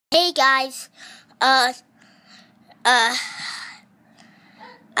Hey guys, uh, I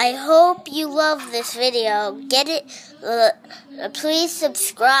hope you love this video. Get it, please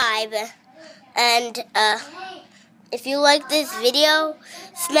subscribe, and, if you like this video,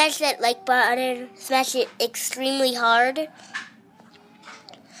 smash that like button, smash it extremely hard,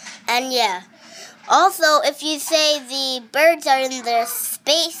 and yeah. Also, if you say the birds are in the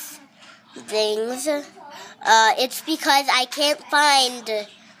space things, it's because I can't find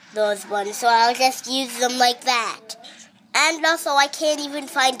those ones, so I'll just use them like that. And also, I can't even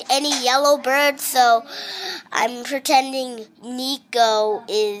find any yellow birds, so I'm pretending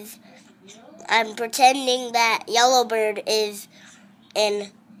that yellow bird is in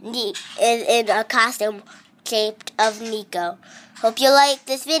a costume shaped of Nico. Hope you like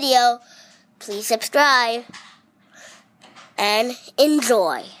this video. Please subscribe and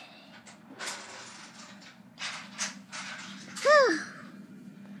enjoy.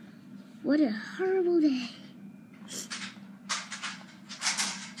 What a horrible day.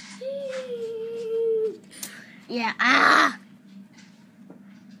 Yeah,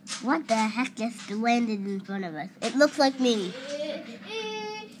 What the heck just landed in front of us? It looks like me.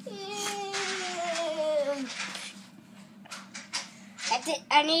 That's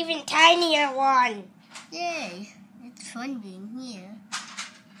an even tinier one. Yay, it's fun being here.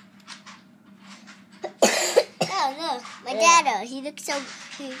 Oh, look, my dad, he looks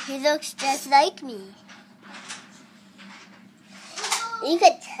just like me. You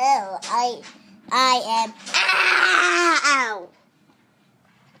could tell I am.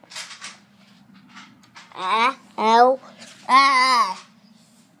 Ow! Ow!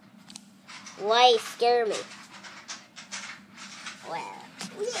 Why scare me? Well,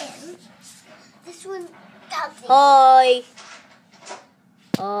 yeah. This one. Hi.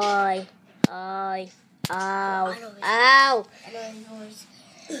 Ow! Ow!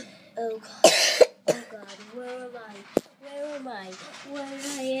 Oh God! Oh God! Where am I? Where am I? Where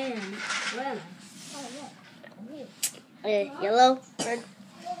I am? Where am I? Oh, yeah. Yellow bird.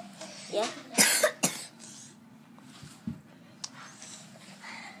 Yeah.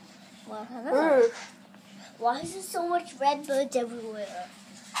 Well, hello. Why is there so much red birds everywhere?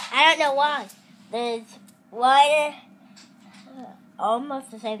 I don't know why. There's one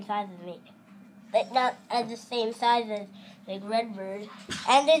almost the same size as me, but not as the same size as the red bird.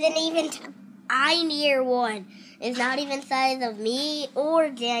 And there's an even tinier one. It's not even the size of me or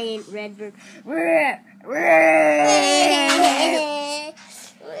giant red bird.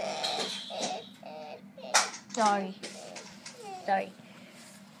 Sorry.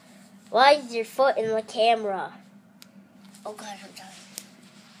 Why is your foot in the camera? Oh God, I'm sorry.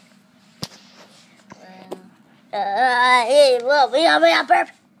 Hey, look, we got burp.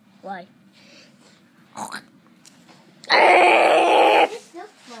 Why?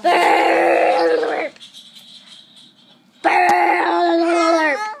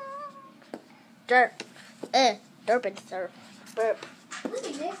 Burp. Derpin, sir. Burp. Look at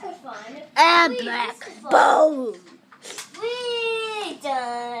this is fun. And black. Boom. Wait.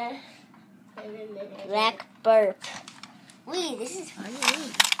 Black burp. Wait, this is funny.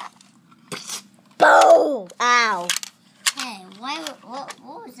 Boom. Ow. Hey,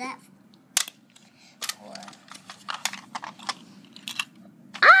 what was that for?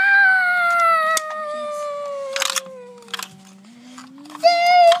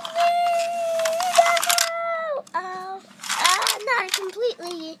 I'm not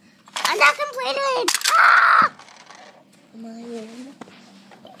completed. Ah!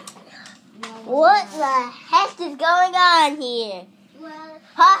 What the heck is going on here? Well,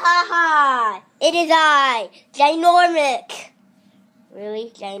 ha! It is I, Ginormic.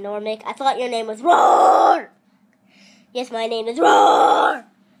 Really, Ginormic? I thought your name was Roar. Yes, my name is Roar.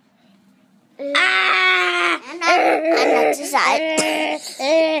 I'm not decide.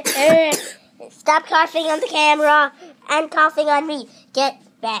 Stop coughing on the camera and coughing on me. Get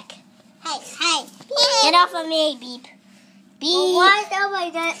back. Hey. Get off of me, Beep. Well, why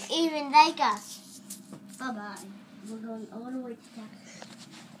nobody doesn't even like us? Bye-bye. We're going all the way to Texas.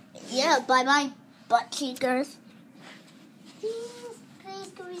 Yeah, bye-bye, butt cheekers. Please,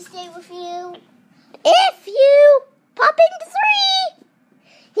 can we stay with you? If you pop into 3!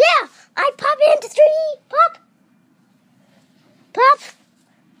 Yeah, I pop into 3! Pop!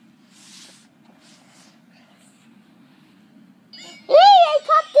 Hey, I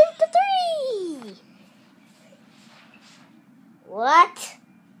popped into 3! What?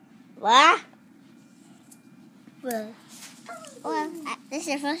 Well, this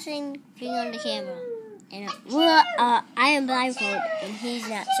is the first thing being on the camera. And I am blindfolded, and he's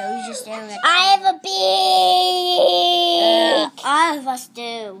not, so he's just staring at I have a beak! All of us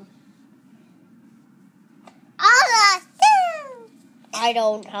do. All of us do! I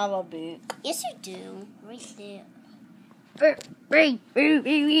don't have a beak. Yes, you do. Right there. Burp,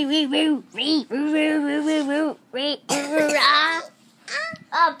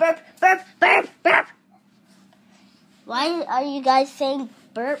 burp, burp, burp. Why are you guys saying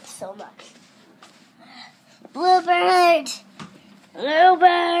burp so much? Bluebird!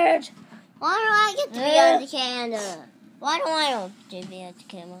 Bluebird! Why do I get to be on the camera? Why do I don't get to be on the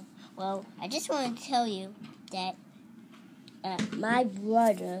camera? Well, I just want to tell you that my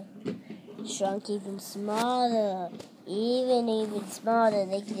brother shrunk even smaller. Even smaller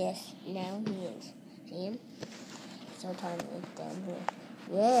like this. Now he is. See him? So tiny down here.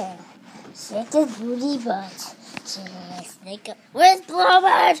 Yeah. Sick of booty butt. Just think of... Where's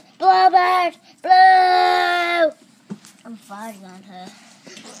Bluebird? Bluebird! Blue! I'm farting on her.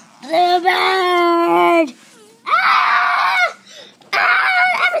 Bluebird! Ah!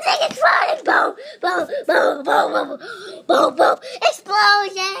 Ah! Everything is floating! Boom! Boom! Boom! Boom! Boom! Boom! Boom!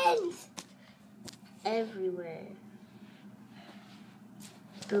 Explosions! Everywhere.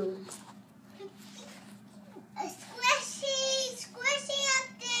 Boom. Squishy up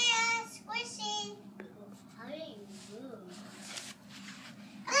there, squishy. How do you move?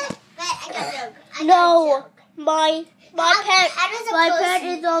 No, my pet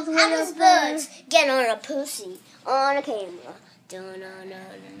is all the way up there. Get on a pussy on a camera. Get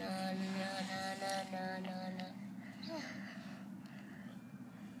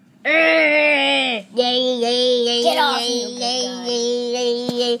off, you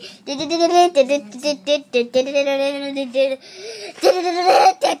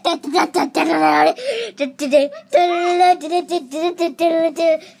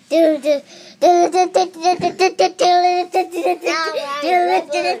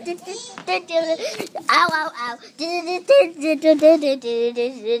Ow, ow, ow.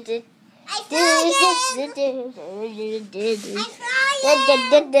 I saw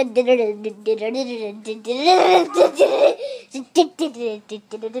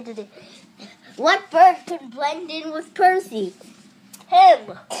What bird can blend in with Percy?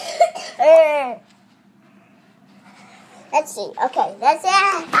 Him. Let's see. Okay, that's it.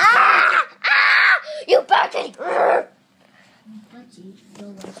 Ah! Ah! You Percy!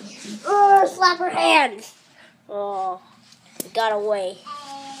 Slap her hands. Oh, it got away.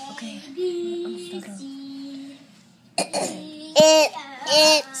 Okay.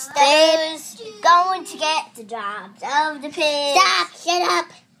 It's going to get the jobs of the pig. Stop! Shut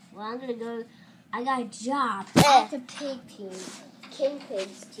up! Well, I'm gonna go. I got a job at the pig team, King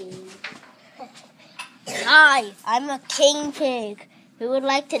Pig's team. Hi, I'm a King Pig. Who would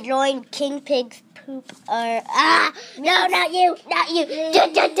like to join King Pig's poop? No, not you, not you.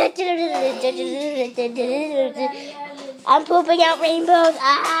 I'm pooping out rainbows.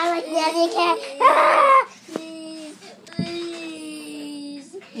 Like the other cat.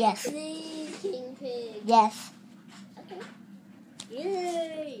 Please. Yes. Please, King Pig. Yes. Okay.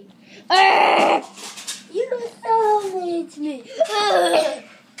 Yay! You soulmate me.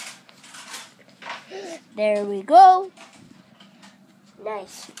 There we go.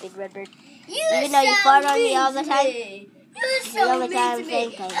 Nice, big red bird. Even though you fart on me all the time. You All the time,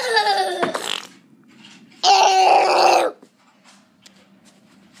 same thing.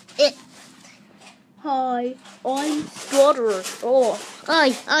 Hi, I'm Stutter. Oh,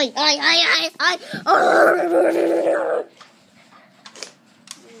 I.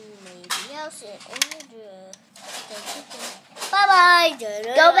 Maybe I'll sit in the drawer. Bye-bye.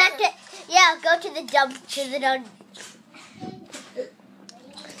 Go back to, go to the dump,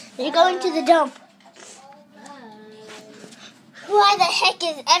 You're going to the dump. Why the heck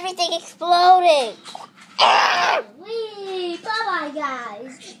is everything exploding? Bye-bye,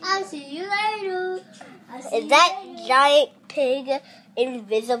 guys. I'll see you later. Is that giant pig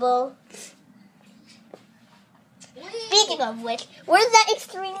invisible? Speaking of which, where's that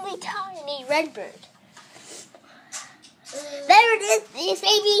extremely tiny red bird? There it is, this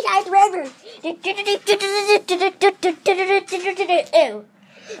baby tiny red bird. Ew.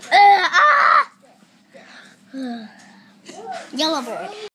 Yellow bird.